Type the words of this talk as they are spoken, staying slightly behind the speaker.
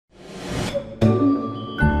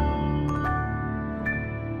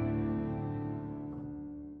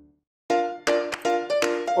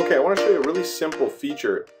Okay, I want to show you a really simple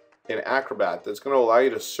feature in Acrobat that's going to allow you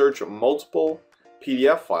to search multiple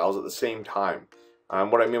PDF files at the same time.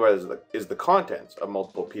 What I mean by this is the contents of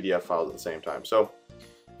multiple PDF files at the same time. So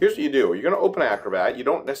here's what you do. You're going to open Acrobat. You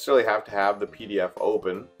don't necessarily have to have the PDF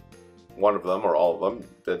open, one of them or all of them.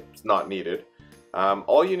 That's not needed.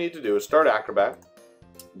 All you need to do is start Acrobat,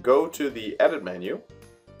 go to the Edit menu,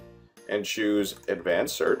 and choose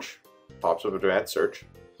Advanced Search. Pops up Advanced Search.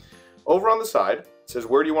 Over on the side, it says,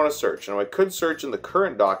 where do you want to search? Now I could search in the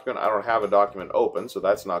current document. I don't have a document open, so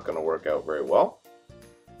that's not going to work out very well.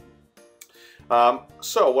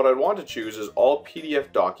 So what I'd want to choose is all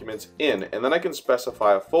PDF documents in, and then I can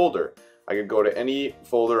specify a folder. I could go to any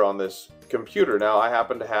folder on this computer. Now I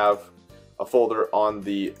happen to have a folder on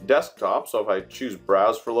the desktop, so if I choose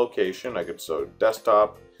Browse for Location, I could, so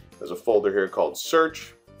Desktop, there's a folder here called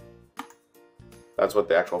Search. That's what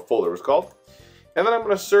the actual folder was called. And then I'm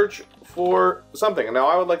going to search for something. And now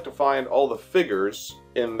I would like to find all the figures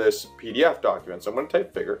in this PDF document. So I'm going to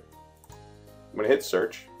type figure. I'm going to hit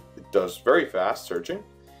search. It does very fast searching.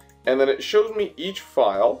 And then it shows me each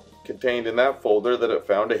file contained in that folder that it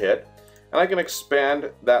found a hit. And I can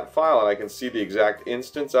expand that file and I can see the exact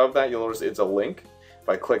instance of that. You'll notice it's a link. If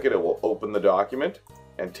I click it, it will open the document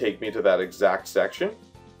and take me to that exact section.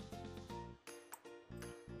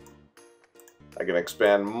 I can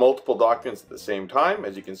expand multiple documents at the same time,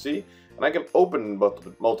 as you can see, and I can open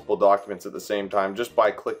multiple documents at the same time just by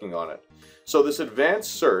clicking on it. So this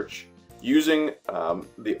advanced search using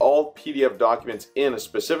the all PDF documents in a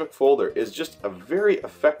specific folder is just a very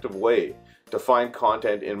effective way to find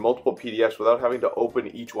content in multiple PDFs without having to open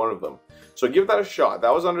each one of them. So give that a shot.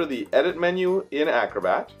 That was under the Edit menu in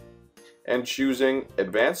Acrobat, and choosing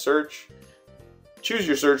Advanced Search. Choose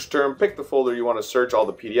your search term, pick the folder you want to search all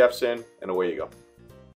the PDFs in, and away you go.